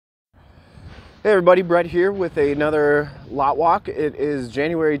Hey everybody, Brett here with another lot walk. It is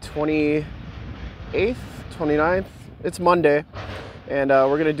January 28th, 29th. It's Monday, and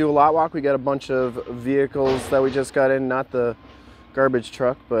we're gonna do a lot walk. We got a bunch of vehicles that we just got in, not the garbage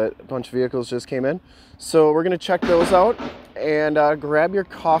truck, but a bunch of vehicles just came in. So we're gonna check those out and grab your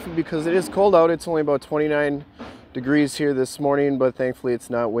coffee because it is cold out. It's only about 29 degrees here this morning, but thankfully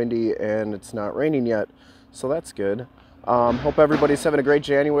it's not windy and it's not raining yet. So that's good. Hope everybody's having a great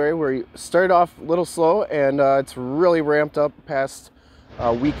January. We started off a little slow and it's really ramped up past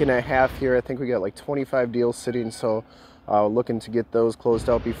a week and a half here. I think we got like 25 deals sitting, so looking to get those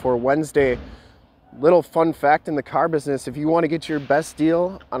closed out before Wednesday. Little fun fact in the car business, if you want to get your best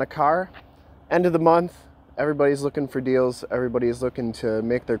deal on a car, end of the month, everybody's looking for deals. Everybody's looking to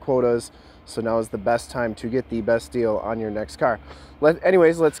make their quotas. So now is the best time to get the best deal on your next car.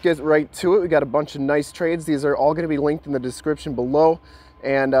 Anyways, let's get right to it. We got a bunch of nice trades. These are all going to be linked in the description below.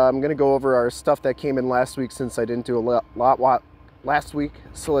 And I'm going to go over our stuff that came in last week since I didn't do a lot last week.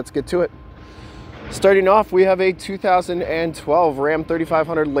 So let's get to it. Starting off, we have a 2012 Ram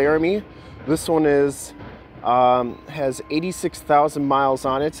 3500 Laramie. This one has 86,000 miles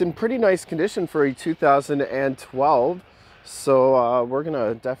on it. It's in pretty nice condition for a 2012. So we're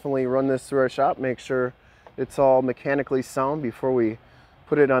gonna definitely run this through our shop, make sure it's all mechanically sound before we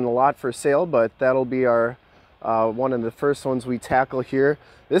put it on the lot for sale. But that'll be our one of the first ones we tackle here.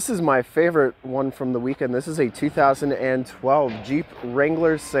 This is my favorite one from the weekend. This is a 2012 Jeep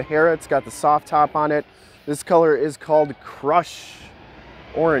Wrangler Sahara. It's got the soft top on it. This color is called Crush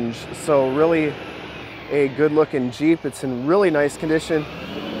Orange. So really a good looking Jeep. It's in really nice condition.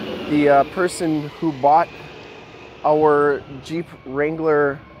 The person who bought our Jeep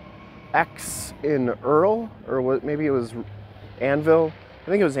Wrangler X in Earl, or maybe it was Anvil. I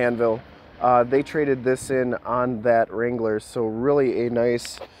think it was Anvil. They traded this in on that Wrangler, so really a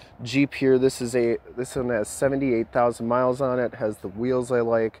nice Jeep here. This one has 78,000 miles on it. Has the wheels I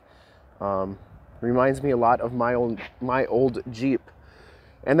like. Reminds me a lot of my old Jeep.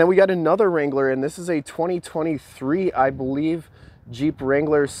 And then we got another Wrangler, and this is a 2023, I believe, Jeep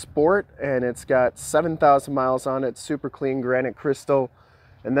Wrangler Sport, and it's got 7,000 miles on it, super clean granite crystal.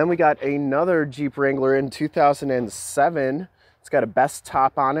 And then we got another Jeep Wrangler in 2007. It's got a best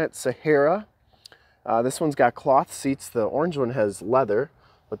top on it, Sahara. This one's got cloth seats. The orange one has leather,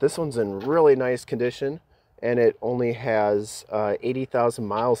 but this one's in really nice condition, and it only has 80,000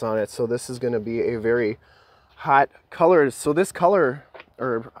 miles on it. So this is going to be a very hot color. So this color,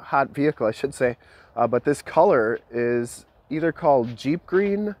 or hot vehicle, I should say, but this color is either called Jeep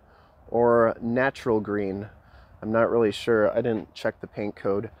green or natural green. I'm not really sure. I didn't check the paint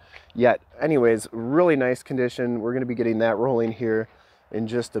code yet. Anyways, really nice condition. We're going to be getting that rolling here in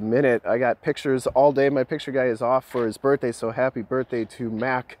just a minute. I got pictures all day. My picture guy is off for his birthday, so happy birthday to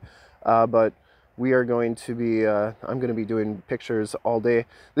Mac. But we are going to be, I'm going to be doing pictures all day.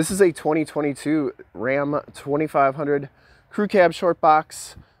 This is a 2022 Ram 2500 Crew Cab Short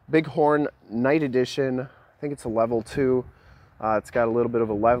Box Bighorn Night Edition. I think it's a level 2. It's got a little bit of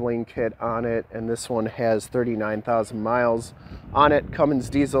a leveling kit on it, and this one has 39,000 miles on it.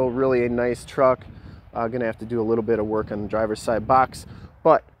 Cummins diesel, really a nice truck. Gonna have to do a little bit of work on the driver's side box,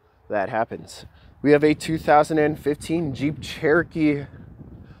 but that happens. We have a 2015 Jeep Cherokee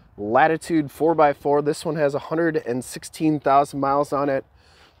Latitude 4x4. This one has 116,000 miles on it,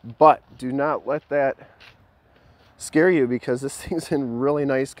 but do not let that scare you because this thing's in really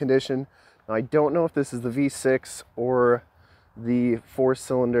nice condition. Now, I don't know if this is the V6 or the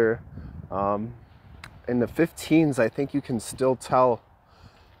 4-cylinder. In the 15s, I think you can still tell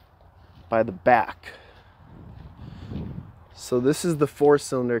by the back. So this is the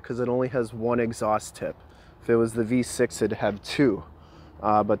 4-cylinder because it only has one exhaust tip. If it was the V6, it'd have 2.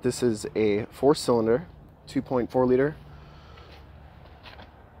 But this is a 4-cylinder, 2.4 liter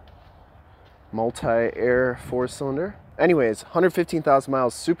multi-air 4-cylinder. Anyways, 115,000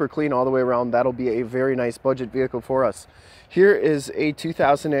 miles, super clean all the way around. That'll be a very nice budget vehicle for us. Here is a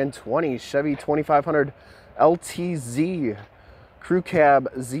 2020 Chevy 2500 LTZ Crew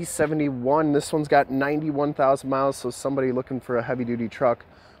Cab Z71. This one's got 91,000 miles, so somebody looking for a heavy-duty truck,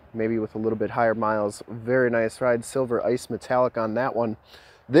 maybe with a little bit higher miles. Very nice ride, silver ice metallic on that one.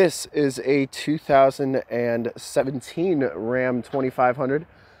 This is a 2017 Ram 2500.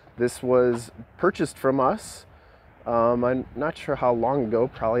 This was purchased from us. I'm not sure how long ago,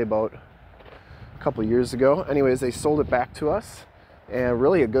 probably about a couple years ago. Anyways, they sold it back to us, and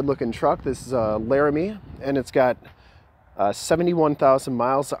really a good looking truck. This is a Laramie, and it's got 71,000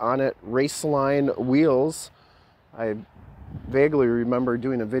 miles on it, Raceline wheels. I vaguely remember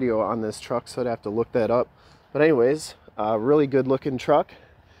doing a video on this truck, so I'd have to look that up. But anyways, really good looking truck.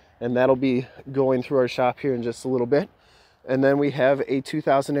 and that'll be going through our shop here in just a little bit. And then we have a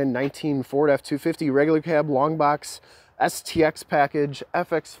 2019 Ford F-250 regular cab long box STX package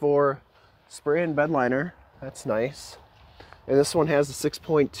FX4 spray and bed liner. That's nice. And this one has a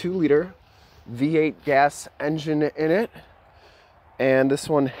 6.2 liter V8 gas engine in it. And this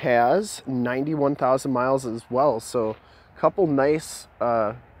one has 91,000 miles as well. So a couple nice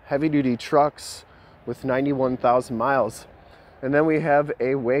heavy duty trucks with 91,000 miles. And then we have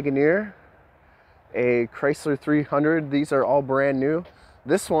a Wagoneer, a Chrysler 300. These are all brand new.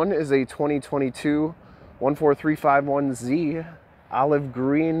 This one is a 2022 14351Z olive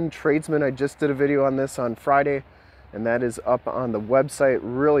green Tradesman. I just did a video on this on Friday, and that is up on the website.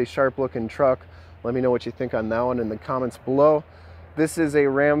 Really sharp looking truck. Let me know what you think on that one in the comments below. This is a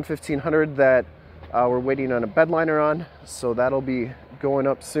Ram 1500 that we're waiting on a bed liner on, so that'll be going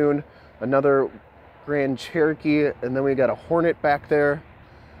up soon. Another Grand Cherokee, and then we got a Hornet back there,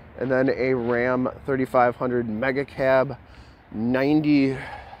 and then a Ram 3500 Mega Cab 90,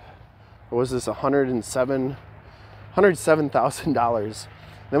 what was this, $107,000.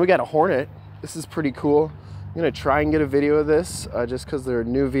 Then we got a Hornet. This is pretty cool. I'm gonna try and get a video of this just because they're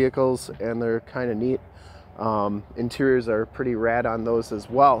new vehicles and they're kind of neat. Interiors are pretty rad on those as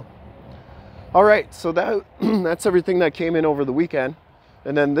well. All right, so that's everything that came in over the weekend.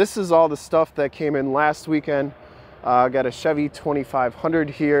 And then this is all the stuff that came in last weekend. I got a Chevy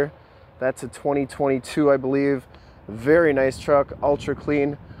 2500 here. That's a 2022, I believe. Very nice truck, ultra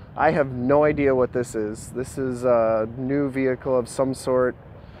clean. I have no idea what this is. This is a new vehicle of some sort.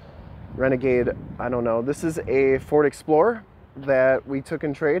 Renegade, I don't know. This is a Ford Explorer that we took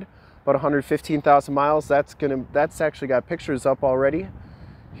in trade, about 115,000 miles. That's actually got pictures up already.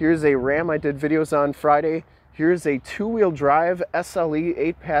 Here's a Ram I did videos on Friday. Here's a two-wheel drive SLE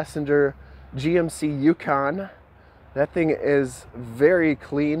 8-passenger GMC Yukon. That thing is very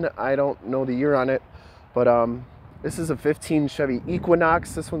clean. I don't know the year on it, but this is a 15 Chevy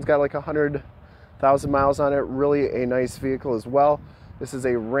Equinox. This one's got like 100,000 miles on it. Really a nice vehicle as well. This is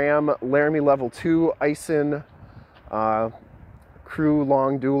a Ram Laramie Level 2 Aisin Crew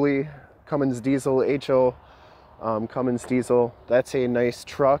Long Dually Cummins Diesel, HO Cummins Diesel. That's a nice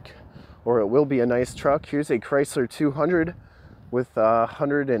truck, or it will be a nice truck. Here's a Chrysler 200 with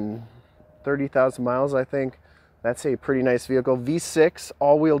 130,000 miles, I think. That's a pretty nice vehicle. V6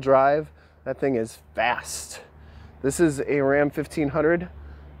 all-wheel drive. That thing is fast. This is a Ram 1500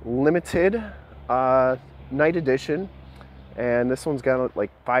 Limited Night Edition, and this one's got like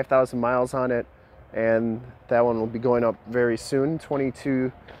 5,000 miles on it, and that one will be going up very soon.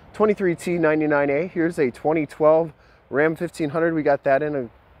 23T99A. Here's a 2012 Ram 1500. We got that in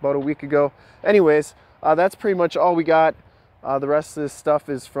about a week ago. Anyways, that's pretty much all we got. The rest of this stuff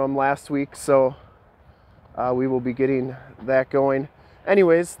is from last week, so we will be getting that going.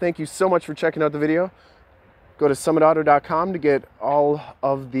 Anyways, thank you so much for checking out the video. Go to summitauto.com to get all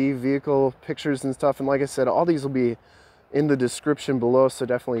of the vehicle pictures and stuff. And like I said, all these will be in the description below, so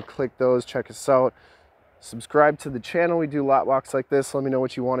definitely click those, check us out. Subscribe to the channel. We do lot walks like this. Let me know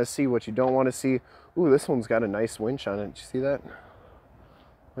what you want to see, what you don't want to see. Ooh, this one's got a nice winch on it. Did you see that?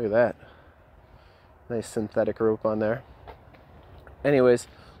 Look at that. Nice synthetic rope on there. Anyways,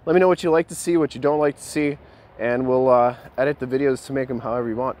 let me know what you like to see, what you don't like to see, and we'll edit the videos to make them however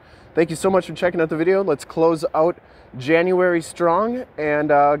you want. Thank you so much for checking out the video. Let's close out January strong and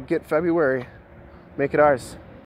get February. Make it ours.